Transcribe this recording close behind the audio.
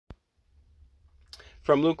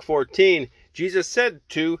From Luke 14, Jesus said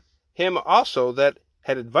to him also that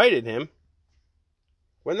had invited him,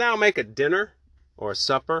 When thou make a dinner or a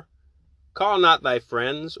supper, call not thy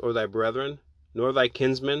friends or thy brethren, nor thy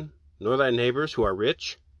kinsmen, nor thy neighbors who are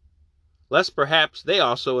rich, lest perhaps they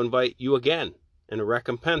also invite you again, and a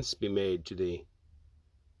recompense be made to thee.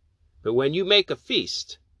 But when you make a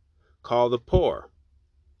feast, call the poor,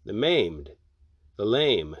 the maimed, the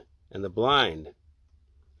lame, and the blind,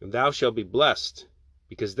 and thou shalt be blessed,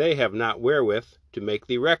 because they have not wherewith to make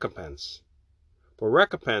thee recompense. For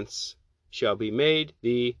recompense shall be made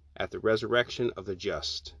thee at the resurrection of the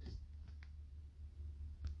just.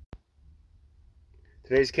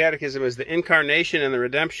 Today's Catechism is the Incarnation and the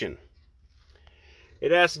Redemption.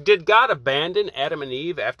 It asks, did God abandon Adam and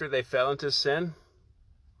Eve after they fell into sin?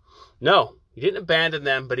 No, he didn't abandon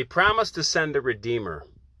them, but he promised to send a Redeemer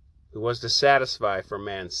who was to satisfy for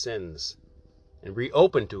man's sins and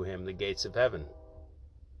reopen to him the gates of heaven.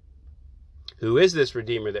 Who is this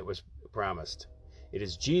Redeemer that was promised? It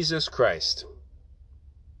is Jesus Christ.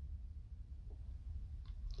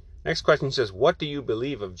 Next question says, what do you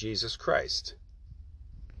believe of Jesus Christ?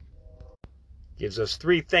 Gives us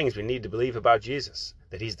three things we need to believe about Jesus.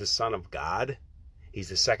 That he's the Son of God, he's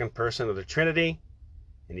the second person of the Trinity,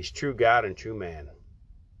 and he's true God and true man.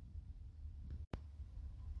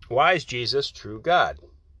 Why is Jesus true God?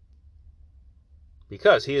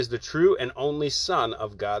 Because he is the true and only Son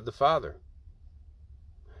of God the Father.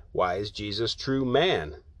 Why is Jesus true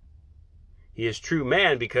man? He is true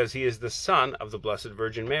man because he is the Son of the Blessed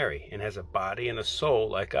Virgin Mary and has a body and a soul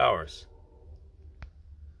like ours.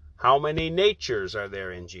 How many natures are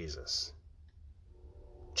there in Jesus?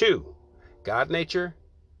 2, God nature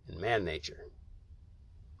and man nature.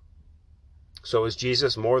 So is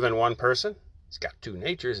Jesus more than one person? He's got 2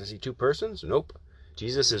 natures. Is he 2 persons? Nope.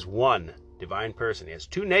 Jesus is one divine person. He has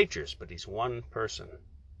 2 natures, but he's one person.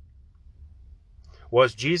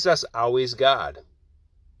 Was Jesus always God?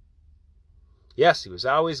 Yes, he was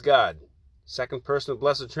always God. Second person of the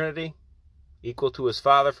Blessed Trinity, equal to his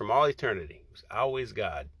Father from all eternity. He was always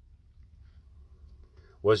God.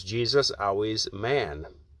 Was Jesus always man?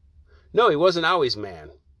 No, he wasn't always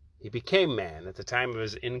man. He became man at the time of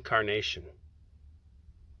his incarnation.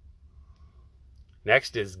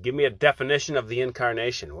 Next is, give me a definition of the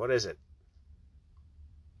incarnation. What is it?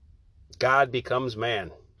 God becomes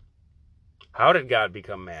man. How did God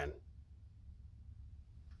become man?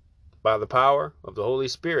 By the power of the Holy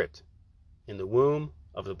Spirit in the womb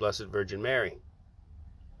of the Blessed Virgin Mary.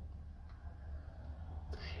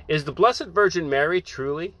 Is the Blessed Virgin Mary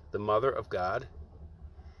truly the Mother of God?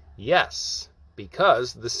 Yes,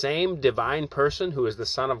 because the same divine person who is the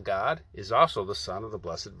Son of God is also the Son of the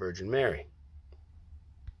Blessed Virgin Mary.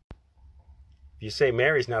 If you say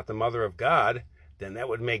Mary's not the Mother of God, then that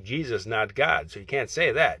would make Jesus not God. So you can't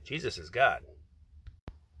say that. Jesus is God.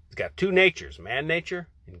 He's got 2 natures, man nature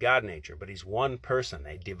and God nature, but he's one person,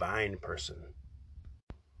 a divine person.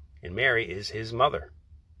 And Mary is his mother.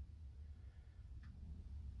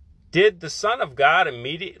 Did the Son of God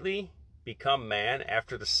immediately become man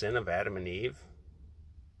after the sin of Adam and Eve?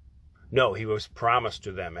 No, he was promised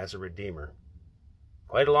to them as a Redeemer.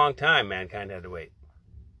 Quite a long time mankind had to wait.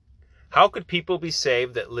 How could people be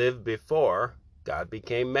saved that lived before God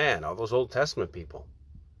became man? All those Old Testament people.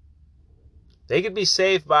 They could be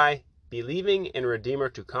saved by believing in a Redeemer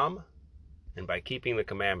to come and by keeping the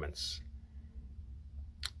commandments.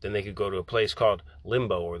 Then they could go to a place called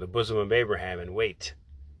limbo or the bosom of Abraham and wait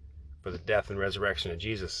for the death and resurrection of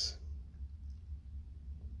Jesus.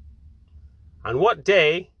 On what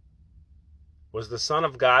day was the Son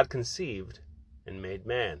of God conceived and made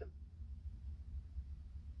man?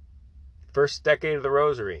 First decade of the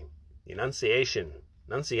Rosary, the Annunciation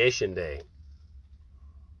Day.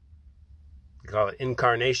 We call it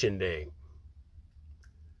Incarnation Day.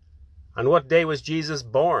 On what day was Jesus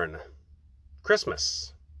born?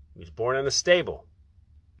 Christmas. He was born in a stable,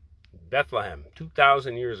 Bethlehem,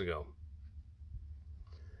 2,000 years ago.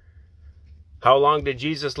 How long did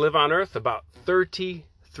Jesus live on earth? About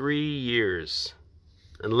 33 years.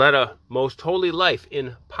 And led a most holy life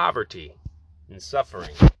in poverty and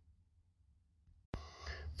suffering.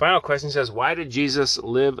 Final question says, why did Jesus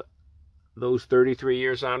live those 33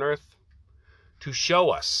 years on earth? To show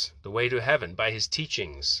us the way to heaven by his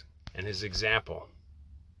teachings and his example.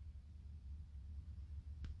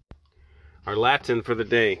 Our Latin for the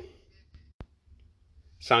day.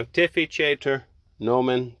 Sanctificetur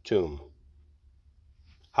Nomen Tuum.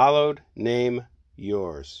 Hallowed name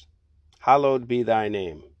yours. Hallowed be thy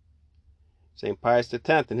name. St. Pius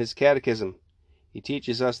X in his Catechism, he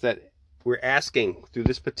teaches us that we're asking through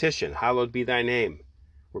this petition, hallowed be thy name.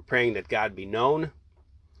 We're praying that God be known,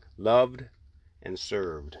 loved, and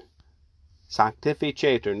served.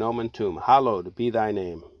 Sanctificetur nomen Tuum. Hallowed be thy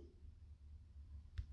name.